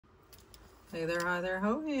Hey there, hi there,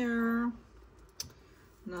 ho here.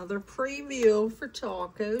 Another preview for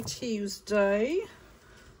Taco Tuesday.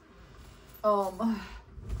 Still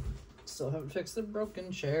haven't fixed the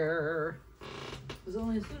broken chair. It's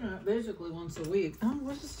only doing it basically once a week. Oh,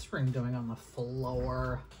 what is this ring doing on the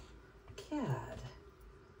floor? God.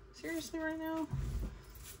 Seriously right now?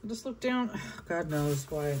 I just look down. God knows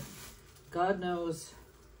why. God knows.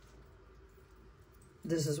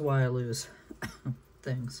 This is why I lose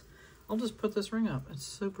things. I'll just put this ring up. It's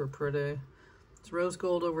super pretty. It's rose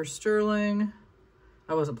gold over sterling.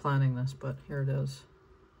 I wasn't planning this, but here it is.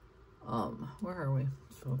 Where are we?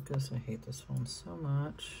 Focus. I hate this phone so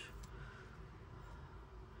much.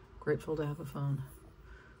 Grateful to have a phone.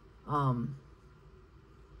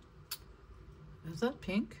 Is that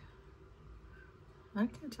pink? I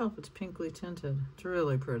can't tell if it's pinkly tinted. It's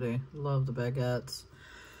really pretty. Love the baguettes.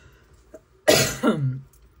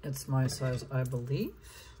 It's my size, I believe.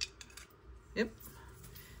 Yep.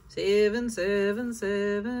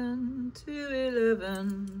 777 to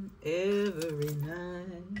 11 every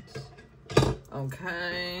night.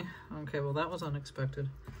 Okay. Okay, well that was unexpected.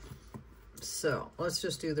 So let's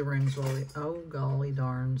just do the rings while we, oh golly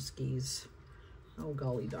darn skis. Oh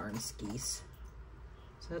golly darn skis.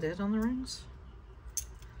 Is that it on the rings?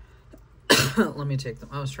 Let me take them.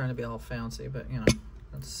 I was trying to be all fancy, but you know,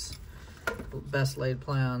 that's best laid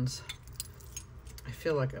plans. I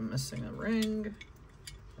feel like I'm missing a ring.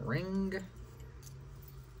 Ring.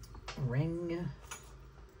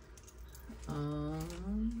 I'll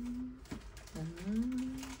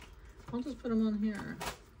just put them on here.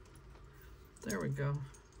 There we go.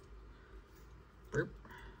 Burp.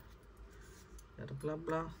 Got a blah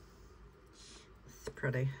blah. It's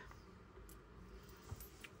pretty.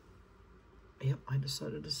 Yep, I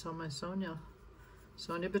decided to sell my Sonia.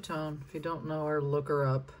 Sonia Baton. If you don't know her, look her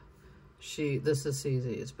up. This is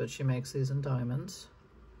CZ's, but she makes these in diamonds.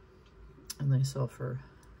 And they sell for,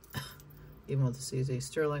 even with the CZ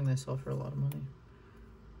sterling, they sell for a lot of money.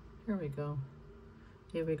 Here we go.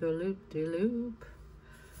 Here we go, loop-de-loop.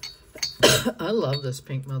 I love this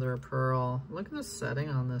pink mother of pearl. Look at the setting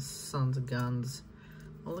on this Sons of Guns.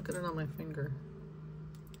 Oh, look at it on my finger.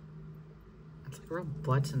 It's like real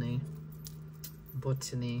buttony.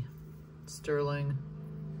 Sterling.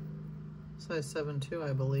 Size 7'2",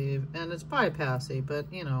 I believe. And it's bypassy,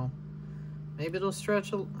 but, you know, maybe it'll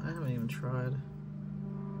stretch I haven't even tried.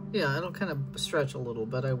 Yeah, it'll kind of stretch a little,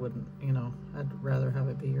 but I wouldn't, you know, I'd rather have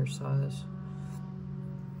it be your size.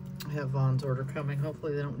 I have Vaughn's order coming.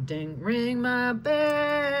 Hopefully they don't ding. Ring my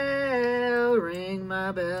bell, ring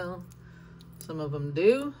my bell. Some of them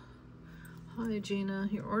do. Hi, Gina.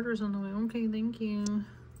 Your order's on the way. Okay, thank you.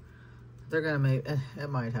 They're gonna make, it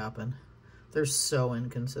might happen. They're so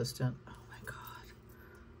inconsistent. Oh my God.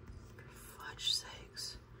 For fudge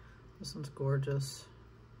sakes. This one's gorgeous.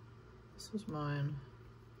 This was mine.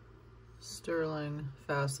 Sterling,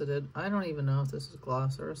 faceted. I don't even know if this is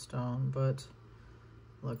glass or a stone, but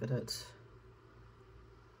look at it.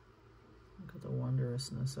 Look at the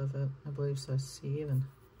wondrousness of it. I believe size C even.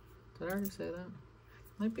 Did I already say that?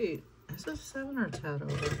 Might be, is this a 7 or a tad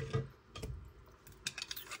over?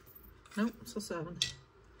 Nope, it's a 7.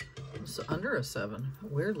 It's under a 7.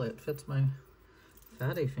 Weirdly, it fits my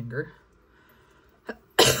fatty finger.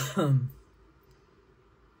 Okay.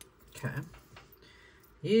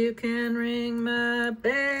 You can ring my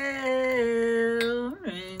bell,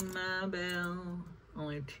 ring my bell.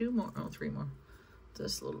 Only 2 more, oh, 3 more.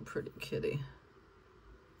 This little pretty kitty.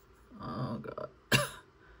 Oh God.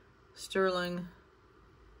 Sterling.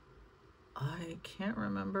 I can't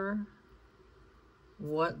remember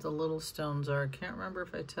what the little stones are. I can't remember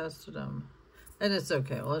if I tested them. And it's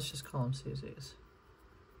okay. Well, let's just call them CZs.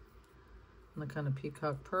 And the kind of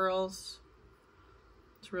peacock pearls.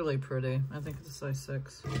 It's really pretty. I think it's a size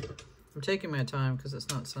 6. I'm taking my time because it's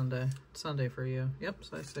not Sunday. It's Sunday for you. Yep,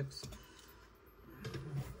 size 6.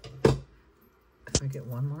 If I get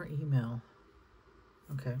one more email.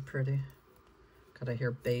 Okay, pretty. Gotta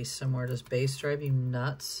hear bass somewhere. Does bass drive you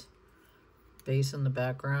nuts? Bass in the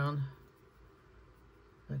background.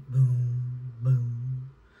 Like boom,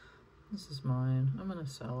 boom. This is mine. I'm gonna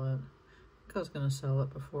sell it. I think I was gonna sell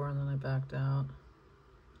it before and then I backed out.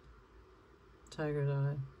 Tiger's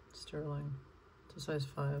Eye, sterling. It's a size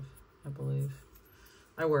 5, I believe.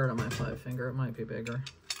 I wear it on my 5 finger. It might be bigger.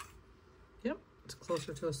 Yep, it's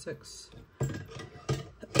closer to a 6.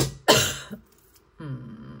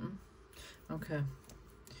 Okay.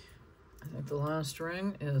 I think the last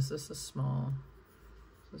ring is, this is small.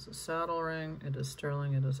 This is a saddle ring. It is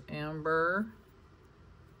sterling. It is amber.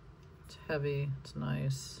 It's heavy. It's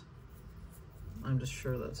nice. I'm just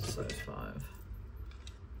sure that's a size 5.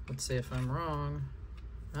 Let's see if I'm wrong.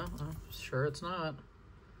 No, I'm sure it's not.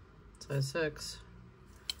 Size 6.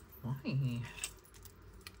 Why?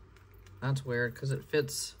 That's weird because it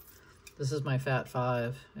fits. This is my fat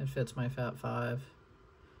 5. It fits my fat 5.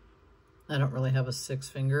 I don't really have a 6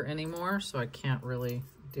 finger anymore, so I can't really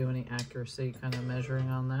do any accuracy kind of measuring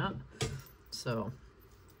on that. So,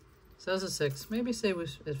 says a 6. Maybe say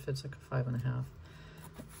it fits like a 5.5.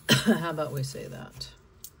 How about we say that?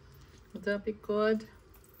 Would that be good?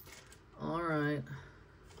 All right.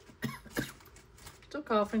 Still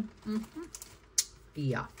coughing.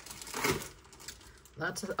 Yeah.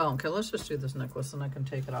 That's oh, okay. Let's just do this necklace, and I can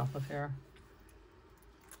take it off of here.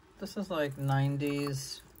 This is like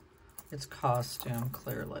 90s. It's costume,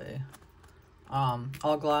 clearly.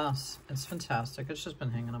 All glass. It's fantastic. It's just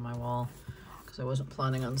been hanging on my wall because I wasn't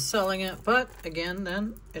planning on selling it. But again,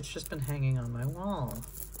 then it's just been hanging on my wall.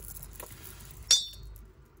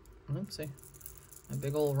 Oopsie. My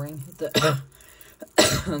big old ring hit the,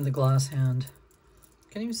 the glass hand.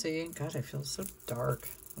 Can you see? God, I feel so dark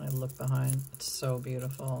when I look behind. It's so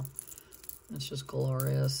beautiful. It's just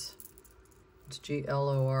glorious. It's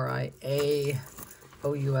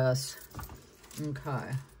Gloriaous.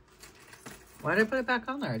 Okay. Why did I put it back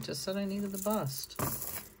on there? I just said I needed the bust.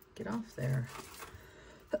 Get off there.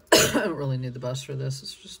 I don't really need the bust for this.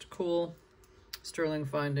 It's just a cool Sterling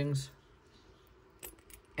Findings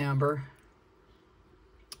amber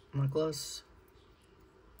necklace.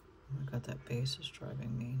 Oh my god, that bass is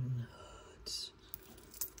driving me nuts.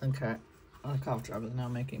 Okay. The cough drop is now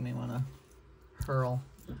making me want to hurl.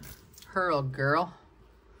 Hurl, girl.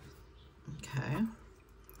 Okay.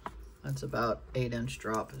 That's about 8-inch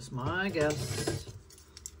drop is my guess.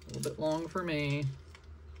 A little bit long for me.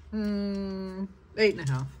 8.5.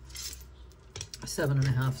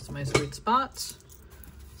 7.5 is my sweet spot.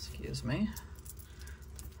 Excuse me.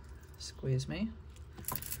 Squeeze me.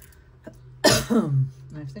 I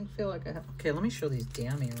feel like I have... Okay, let me show these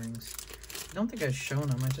damn earrings. I don't think I've shown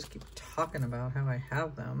them. I just keep talking about how I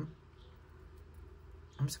have them.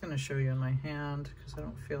 I'm just going to show you in my hand because I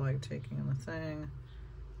don't feel like taking in the thing.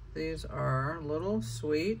 These are little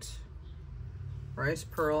sweet rice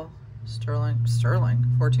pearl sterling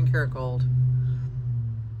 14 karat gold.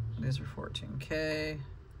 These are 14K.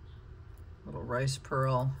 Little rice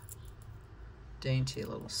pearl, dainty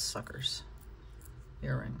little suckers.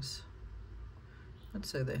 Earrings. I'd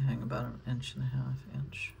say they hang about 1.5 inch,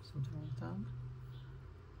 something like that.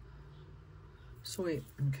 Sweet.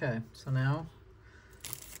 Okay, so now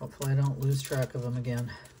hopefully I don't lose track of them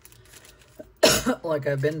again. Like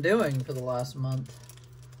I've been doing for the last month.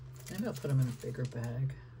 Maybe I'll put them in a bigger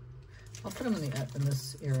bag. I'll put them in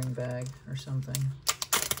this earring bag or something.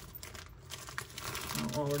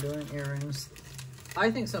 While we're doing earrings, I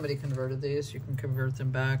think somebody converted these. You can convert them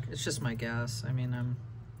back. It's just my guess. I mean, I'm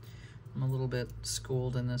a little bit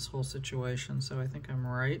schooled in this whole situation, so I think I'm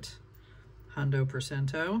right. Hundo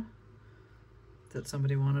percento. That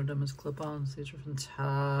somebody wanted them as clip-ons. These are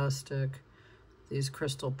fantastic. These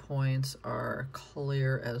crystal points are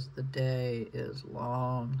clear as the day is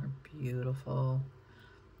long. They're beautiful.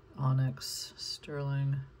 Onyx,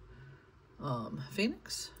 sterling,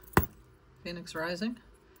 Phoenix Rising.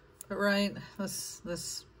 But right,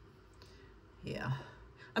 this, yeah.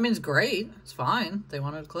 I mean, it's great. It's fine. They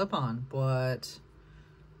wanted a clip-on, but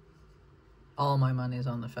all my money's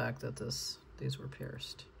on the fact that these were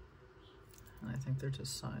pierced. And I think they're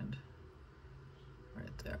just signed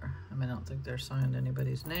right there. I mean, I don't think they're signed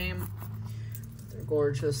anybody's name. They're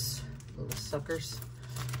gorgeous little suckers.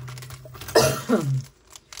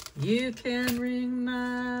 You can ring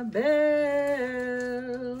my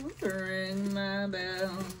bell, ring my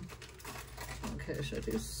bell. Okay, should I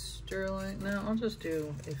do sterling? No, I'll just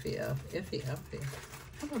do iffy. How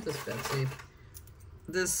about this Betsy?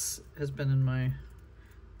 This has been in my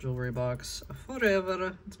jewelry box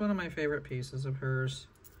forever. It's one of my favorite pieces of hers.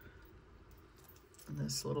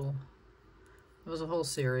 This little, it was a whole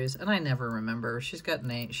series, and I never remember. She's got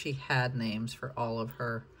names. She had names for all of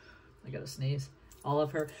her. I gotta sneeze. All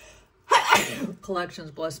of her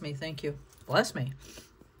collections. Bless me. Thank you. Bless me.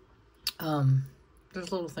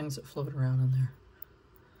 There's little things that float around in there.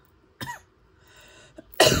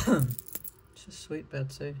 She's sweet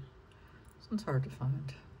Betsy. This one's hard to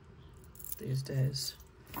find these days,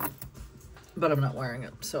 but I'm not wearing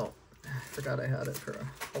it, so I forgot I had it for a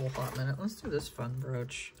whole hot minute. Let's do this fun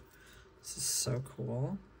brooch. This is so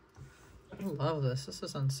cool. I love this. This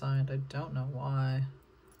is unsigned. I don't know why.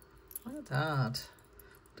 Look at that.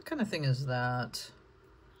 What kind of thing is that?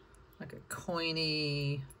 Like a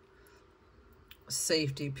coiny,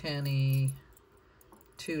 safety penny,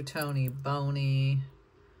 two-tony bony.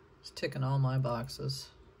 It's ticking all my boxes.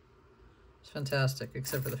 It's fantastic,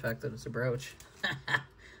 except for the fact that it's a brooch.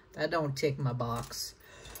 That don't tick my box.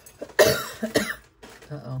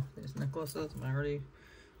 Uh-oh, these necklaces, I'm already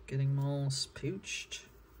getting them all spooched.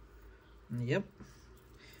 Yep.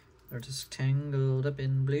 They're just tangled up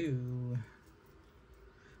in blue.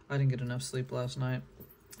 I didn't get enough sleep last night.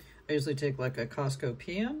 I usually take like a Costco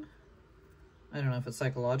PM. I don't know if it's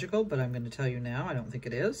psychological, but I'm going to tell you now, I don't think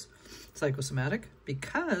it is. Psychosomatic,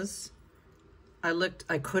 because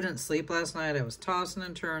I couldn't sleep last night. I was tossing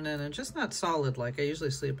and turning and just not solid like I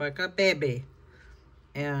usually sleep like a baby.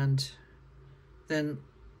 And then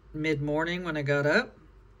mid-morning when I got up,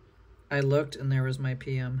 I looked and there was my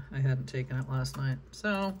PM. I hadn't taken it last night.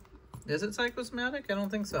 So, is it psychosomatic? I don't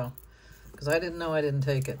think so. Because I didn't know I didn't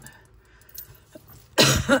take it.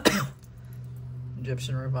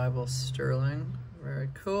 Egyptian Revival Sterling. Very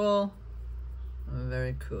cool.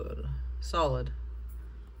 Very cool. Solid.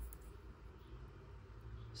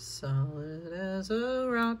 Solid as a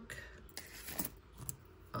rock.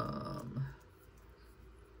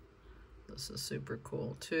 This is super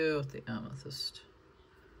cool too, the amethyst.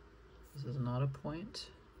 This is not a point.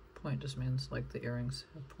 Point just means like the earrings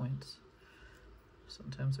have points.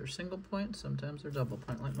 Sometimes they're single point, sometimes they're double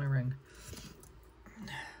point, like my ring.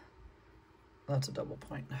 That's a double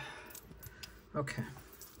point. Okay.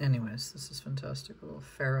 Anyways, this is fantastic. A little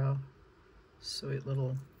pharaoh. Sweet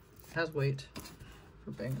little, has weight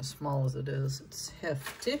for being as small as it is. It's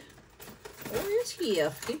hefty. Oh, it's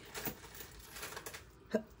hefty.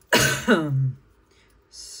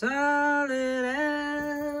 Solid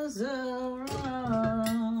as a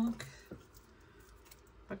rock.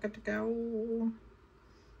 Bucket to go.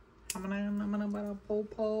 I'm gonna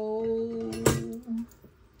po-po.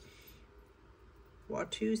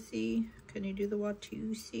 Watusi. Can you do the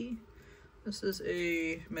Watusi? This is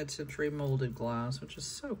a mid-century molded glass, which is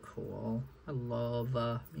so cool. I love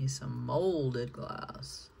me some molded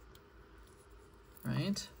glass.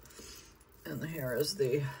 Right? And here is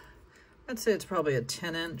the, I'd say it's probably a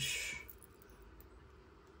 10-inch.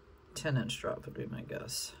 10-inch drop would be my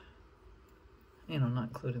guess. You know, not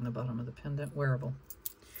including the bottom of the pendant. Wearable.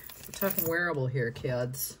 We're talking wearable here,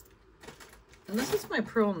 kids. And this is my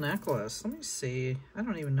pearl necklace. Let me see. I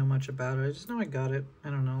don't even know much about it. I just know I got it, I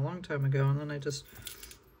don't know, a long time ago, and then I just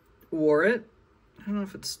wore it. I don't know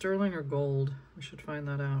if it's sterling or gold. I should find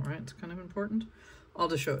that out, right? It's kind of important. I'll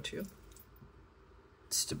just show it to you.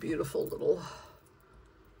 It's a beautiful little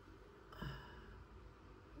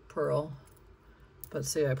pearl. But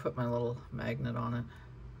see, I put my little magnet on it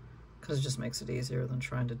because it just makes it easier than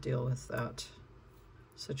trying to deal with that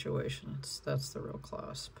situation. That's the real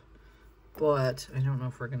clasp. But I don't know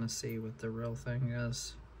if we're going to see what the real thing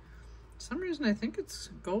is. For some reason, I think it's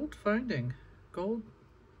gold finding. Gold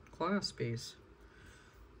clasp piece.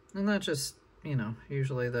 And not just, you know,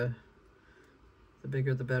 usually the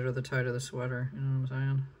bigger the better, the tighter the sweater. You know what I'm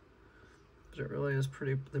saying? But it really is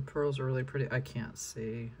pretty. The pearls are really pretty. I can't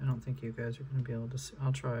see. I don't think you guys are going to be able to see.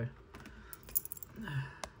 I'll try.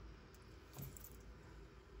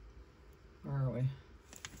 Where are we?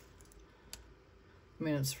 I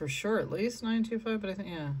mean, it's for sure at least 925, but I think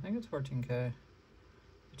it's 14K. I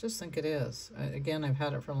just think it is. Again, I've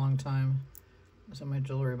had it for a long time. It's in my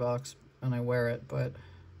jewelry box and I wear it, but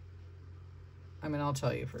I mean, I'll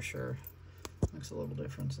tell you for sure. Makes a little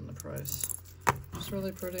difference in the price. It's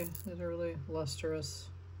really pretty. It's really lustrous.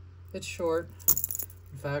 It's short.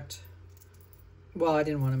 In fact, well, I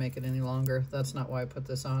didn't want to make it any longer. That's not why I put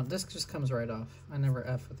this on. This just comes right off. I never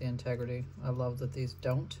F with the integrity. I love that these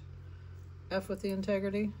don't F with the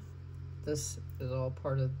integrity. This is all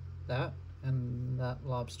part of that and that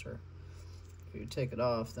lobster. If you take it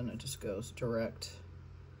off, then it just goes direct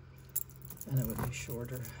and it would be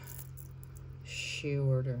shorter.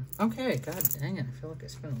 Okay, god dang it. I feel like I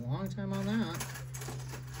spent a long time on that.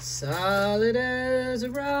 Solid as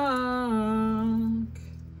a rock.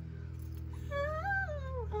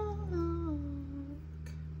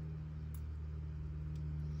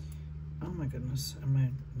 Oh my goodness, and my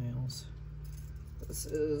nails. This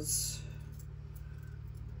is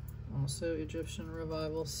also Egyptian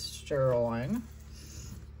Revival Sterling.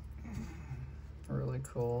 Really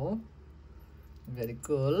cool. Very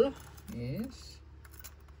cool. Yes.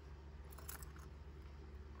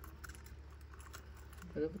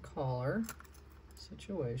 A bit of a collar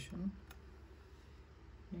situation.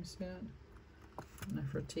 You see that?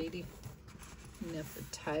 Nefertiti.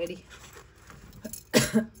 Nefertiti.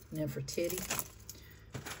 Nefertiti.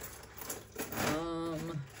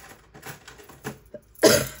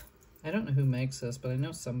 I don't know who makes this, but I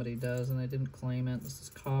know somebody does, and I didn't claim it. This is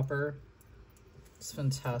copper. It's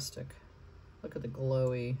fantastic. Look at the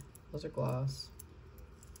glowy. Those are glass.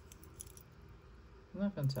 Isn't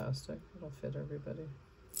that fantastic? It'll fit everybody.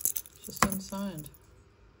 It's just unsigned.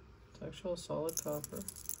 It's actual solid copper.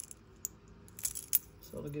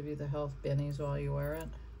 So it'll give you the health bennies while you wear it.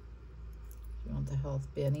 If you want the health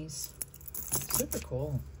bennies. Super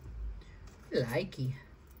cool. Likey.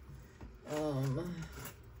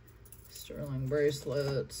 Sterling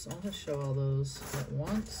bracelets. I'll just show all those at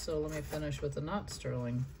once. So let me finish with the not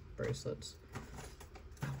sterling bracelets.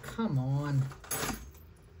 Oh, come on.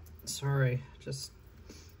 Sorry, just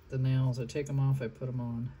the nails. I take them off, I put them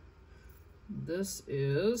on. This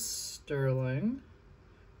is sterling.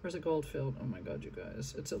 Where's the gold filled? Oh my god, you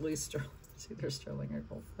guys. It's at least sterling. It's either sterling or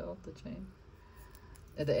gold filled, the chain.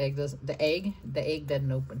 The egg doesn't, the egg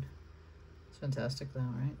doesn't open. It's fantastic though,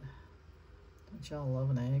 right? Don't y'all love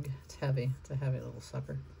an egg? It's heavy. It's a heavy little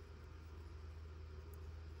sucker.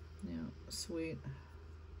 Yeah, sweet.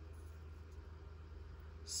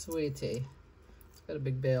 Sweetie. It's got a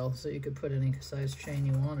big bail, so you could put any size chain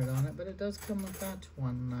you wanted on it, but it does come with that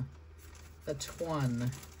one. That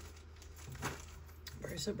one.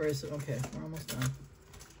 Bracelet, bracelet. Okay, we're almost done.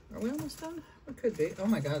 Are we almost done? We could be. Oh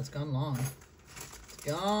my god, it's gone long. It's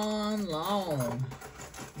gone long.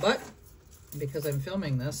 But, because I'm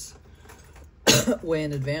filming this way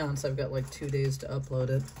in advance, I've got like 2 days to upload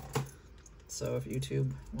it. So if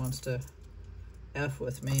YouTube wants to F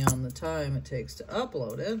with me on the time it takes to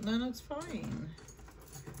upload it, then it's fine.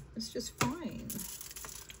 It's just fine.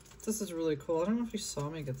 This is really cool. I don't know if you saw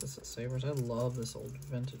me get this at Savers. I love this old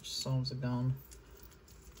vintage Sones of Gone.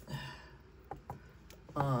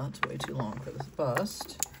 It's way too long for this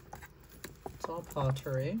bust. It's all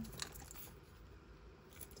pottery.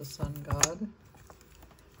 The sun god.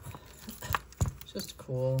 It's just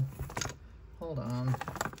cool. Hold on.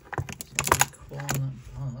 It's really cool on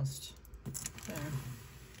that bust. There.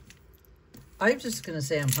 I'm just gonna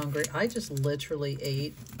say I'm hungry. I just literally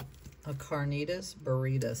ate a carnitas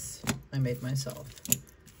burritos I made myself,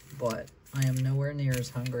 but I am nowhere near as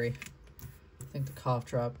hungry. I think the cough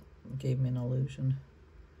drop gave me an illusion.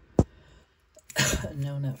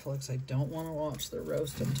 No Netflix. I don't want to watch the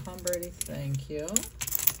roast of Tom Brady. Thank you.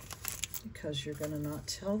 Because you're gonna not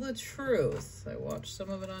tell the truth. I watched some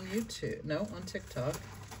of it on YouTube. No, on TikTok.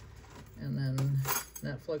 And then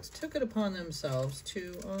Netflix took it upon themselves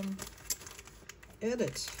to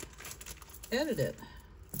edit it.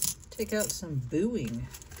 Take out some booing.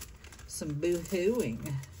 Some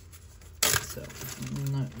boo-hooing. So, I'm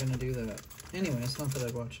not gonna do that. Anyways, not that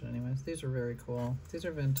I'd watch it anyways. These are very cool. These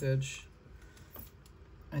are vintage.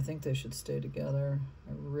 I think they should stay together.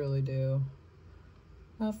 I really do.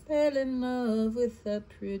 I fell in love with that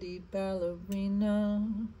pretty ballerina.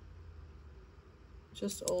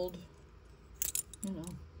 Just old, you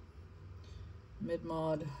know,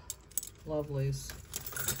 mid-mod lovelies.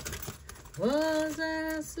 Was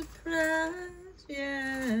I surprised?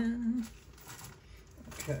 Yeah.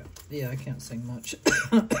 Okay. Yeah, I can't sing much.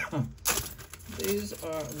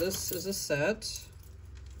 This is a set.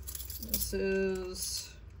 This is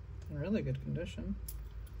in really good condition.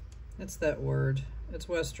 It's that word. It's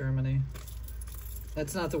West Germany.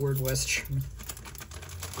 It's not the word West Germany.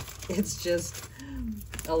 It's just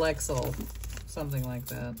Alexol. Something like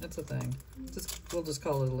that. It's a thing. We'll just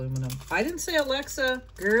call it aluminum. I didn't say Alexa.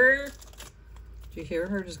 Grr. Did you hear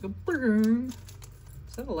her just go brrr?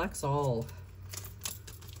 Is that Alexol?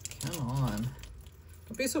 Come on.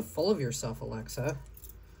 Don't be so full of yourself, Alexa.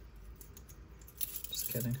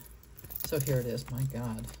 Just kidding. So here it is. My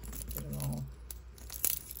God. Get it all.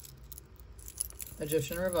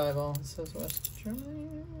 Egyptian Revival. It says West Germany.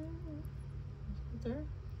 Is it there?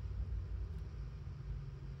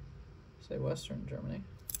 Say Western Germany.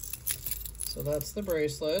 So that's the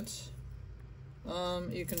bracelet.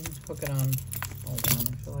 You can hook it on. Hold on.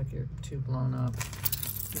 I feel like you're too blown up.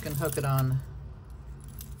 You can hook it on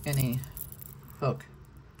any hook.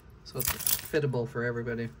 So it's fittable for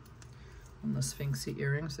everybody. And the Sphinxy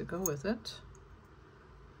earrings that go with it.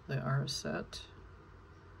 They are a set.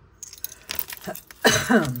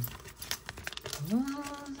 And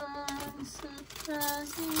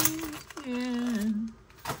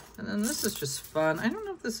then this is just fun. I don't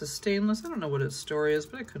know if this is stainless. I don't know what its story is,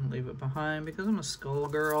 but I couldn't leave it behind because I'm a skull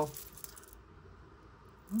girl.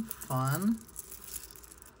 Fun.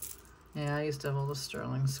 Yeah, I used to have all the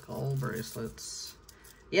sterling skull bracelets.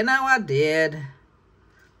 You know I did.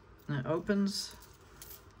 And it opens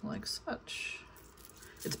like such.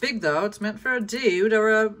 It's big though. It's meant for a dude or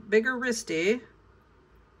a bigger wristy.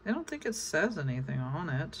 I don't think it says anything on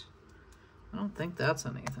it. I don't think that's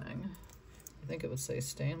anything. I think it would say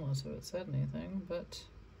stainless if it said anything, but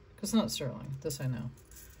because it's not sterling. This I know.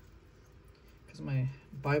 Because my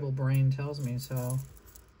Bible brain tells me so.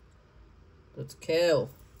 Let's kill.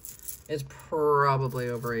 It's probably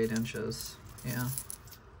over 8 inches. Yeah.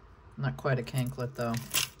 Not quite a canklet though,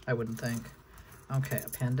 I wouldn't think. Okay, a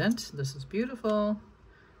pendant. This is beautiful.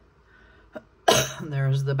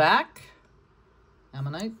 There's the back.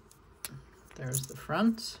 Ammonite. There's the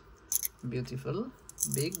front. Beautiful.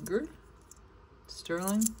 Bigger.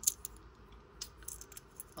 Sterling.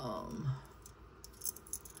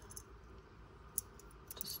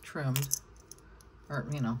 Just trimmed. Or,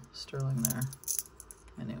 you know, sterling there.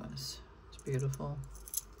 Anyways, it's beautiful.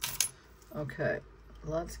 Okay,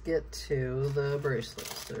 let's get to the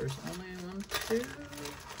bracelets. There's only 1, 2,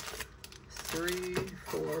 3,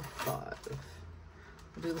 4, 5.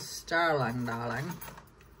 We'll do the sterling, darling.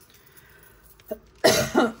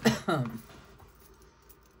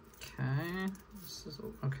 Okay, this is,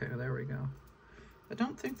 okay, there we go. I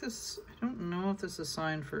don't know if this is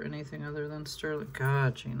signed for anything other than sterling.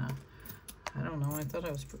 God, Gina. I don't know, I thought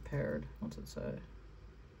I was prepared. What's it say?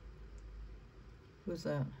 Who's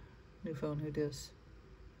that? New phone, who dis?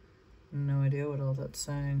 No idea what all that's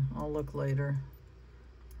saying. I'll look later.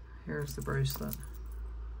 Here's the bracelet.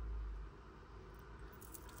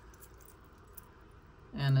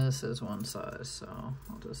 And this is one size, so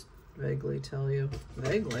I'll just vaguely tell you.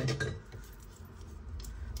 Vaguely.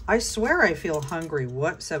 I swear I feel hungry.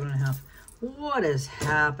 What? 7.5. What is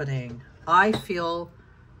happening? I feel...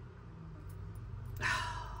 I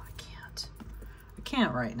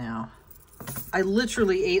can't right now. I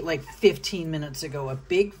literally ate like 15 minutes ago a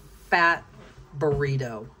big fat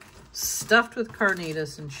burrito stuffed with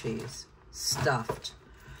carnitas and cheese. Stuffed.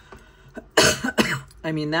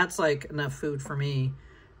 I mean, that's like enough food for me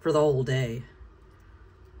for the whole day.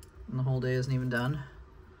 And the whole day isn't even done.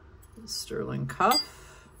 Sterling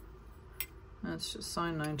cuff. That's just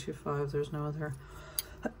signed 925. There's no other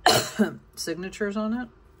signatures on it.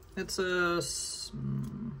 It's a...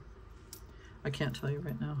 I can't tell you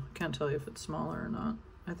right now. I can't tell you if it's smaller or not.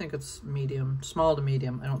 I think it's medium. Small to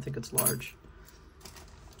medium. I don't think it's large.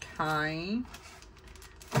 Okay.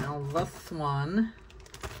 Now this one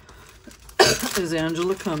is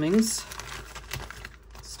Angela Cummings.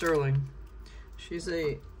 Sterling. She's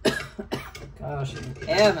a... Gosh,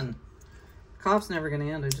 heaven. Cough's never going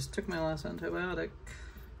to end. I just took my last antibiotic.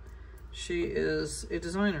 She is a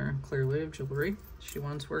designer, clearly, of jewelry. She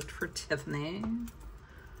once worked for Tiffany.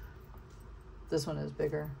 This one is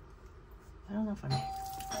bigger. I don't know if I'm...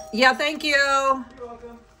 Yeah, thank you. You're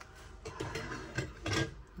welcome.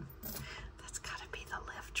 That's got to be the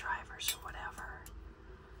Lyft drivers or whatever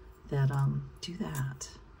that do that.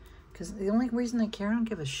 Because the only reason I care, I don't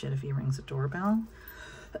give a shit if he rings a doorbell.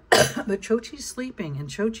 But Chochi's sleeping, and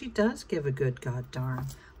Chochi does give a good goddamn.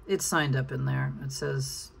 It's signed up in there. It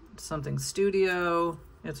says something studio.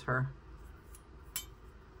 It's her.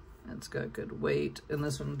 It's got good weight. And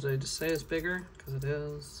this one, did I just say it's bigger? Because it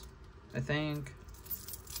is, I think.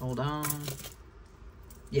 Hold on.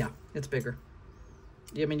 Yeah, it's bigger.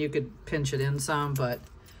 I mean, you could pinch it in some, but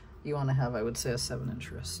you want to have, I would say, a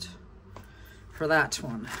 7-inch wrist. For that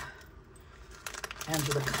one.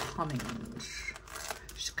 Angela Cummings.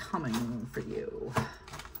 She's coming for you.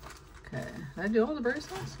 Okay. Did I do all the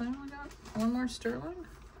bracelets? I only got one more sterling.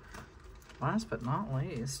 Last but not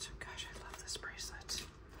least. Gosh, I love this bracelet.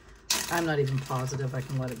 I'm not even positive I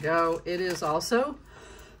can let it go. It is also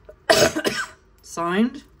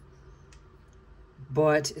signed,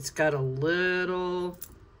 but it's got a little,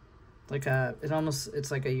 like a,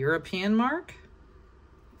 it's like a European mark.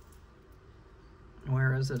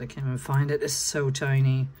 Where is it? I can't even find it. It's so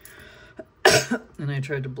tiny. And I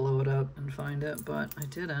tried to blow it up and find it, but I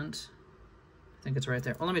didn't. I think it's right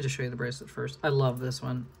there. Well, let me just show you the bracelet first. I love this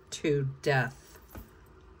one to death.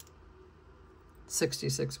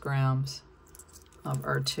 66 grams of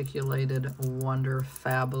articulated wonder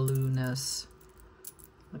fabulousness.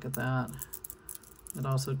 Look at that. It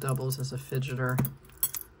also doubles as a fidgeter.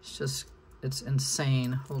 It's just, it's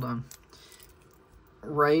insane. Hold on.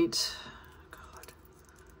 Right. God.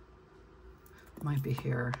 It might be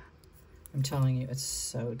here. I'm telling you, it's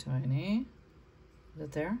so tiny. Is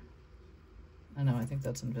it there? I know, I think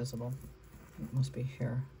that's invisible. It must be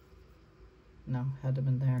here. No, had to have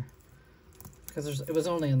been there. Because it was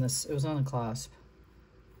only in this, it was on the clasp.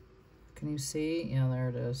 Can you see? Yeah, there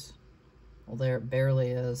it is. Well, there it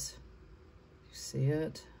barely is. You see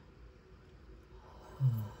it?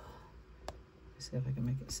 See if I can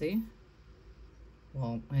make it see.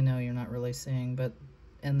 Well, I know you're not really seeing, but,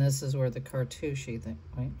 and this is where the cartouche thing,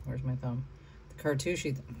 wait, where's my thumb? The cartouche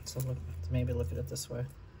thing, so look, maybe look at it this way.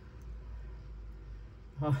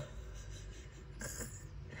 Oh.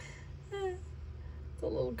 The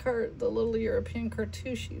little European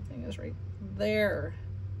cartouche thing is right there.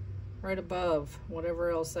 right above, whatever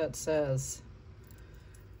else that says.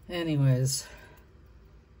 Anyways,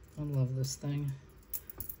 I love this thing.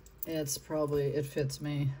 It's probably, it fits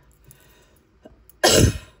me.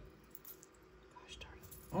 Gosh darn it.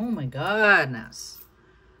 Oh my goodness.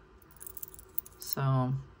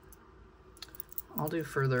 So I'll do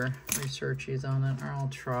further researches on it, or I'll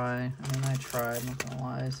try. I mean, I tried, I'm not gonna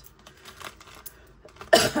lie.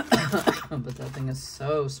 But that thing is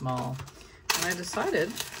so small. And I decided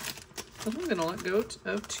that I'm gonna let go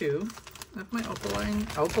of 2 of my opaline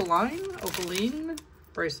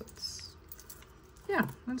bracelets. Yeah,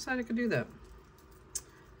 I decided I could do that.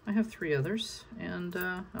 I have 3 others, and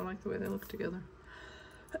I like the way they look together.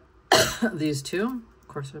 These 2, of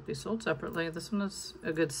course, would be sold separately. This one is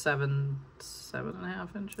a good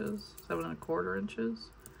 7.5 inches, 7.25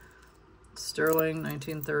 inches. Sterling,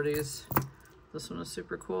 1930s. This one is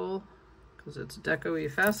super cool because it's deco-y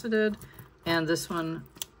faceted, and this one,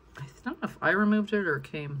 I don't know if I removed it or it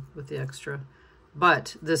came with the extra,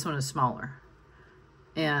 but this one is smaller.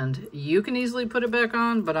 And you can easily put it back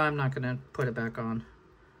on, but I'm not going to put it back on.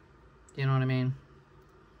 You know what I mean?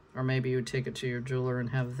 Or maybe you would take it to your jeweler and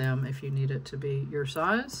have them, if you need it to be your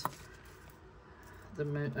size.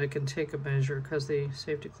 I can take a measure because the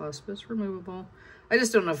safety clasp is removable. I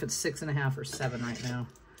just don't know if it's 6.5 or 7 right now.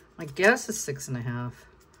 My guess is 6.5.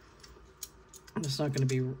 It's not going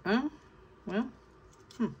to be, well,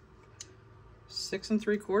 6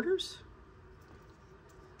 3/4.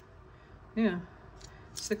 Yeah,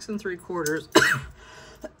 6 3/4.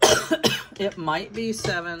 It might be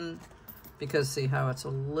 7 because see how it's a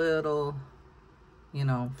little, you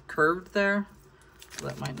know, curved there. So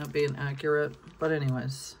that might not be an accurate, but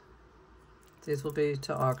anyways, these will be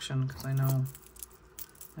to auction because I know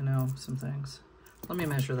some things. Let me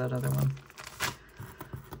measure that other one.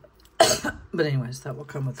 But anyways, that will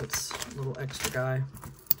come with its little extra guy.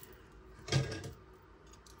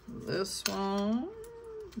 This one,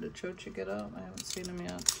 did Chochi get out? I haven't seen him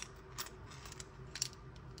yet.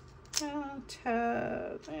 Yeah,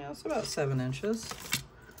 it's about 7 inches.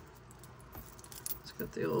 It's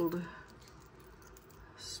got the old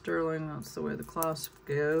sterling. That's the way the clasp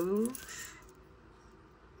goes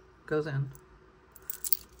in.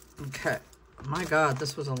 Okay. My God,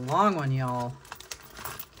 this was a long one, y'all.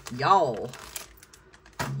 Y'all.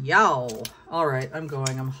 All right, I'm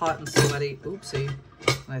going. I'm hot and sweaty. Oopsie.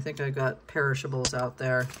 And I think I got perishables out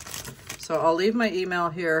there. So I'll leave my email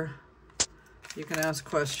here. You can ask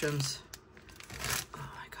questions. Oh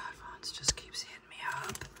my God, Vons just keeps hitting me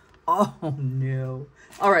up. Oh no.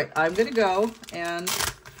 All right, I'm gonna go, and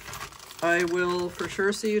I will for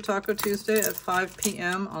sure see you Taco Tuesday at 5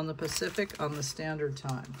 p.m. on the Pacific on the standard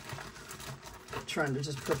time. I'm trying to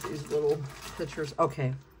just put these little pictures.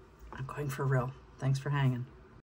 Okay, I'm going for real. Thanks for hanging.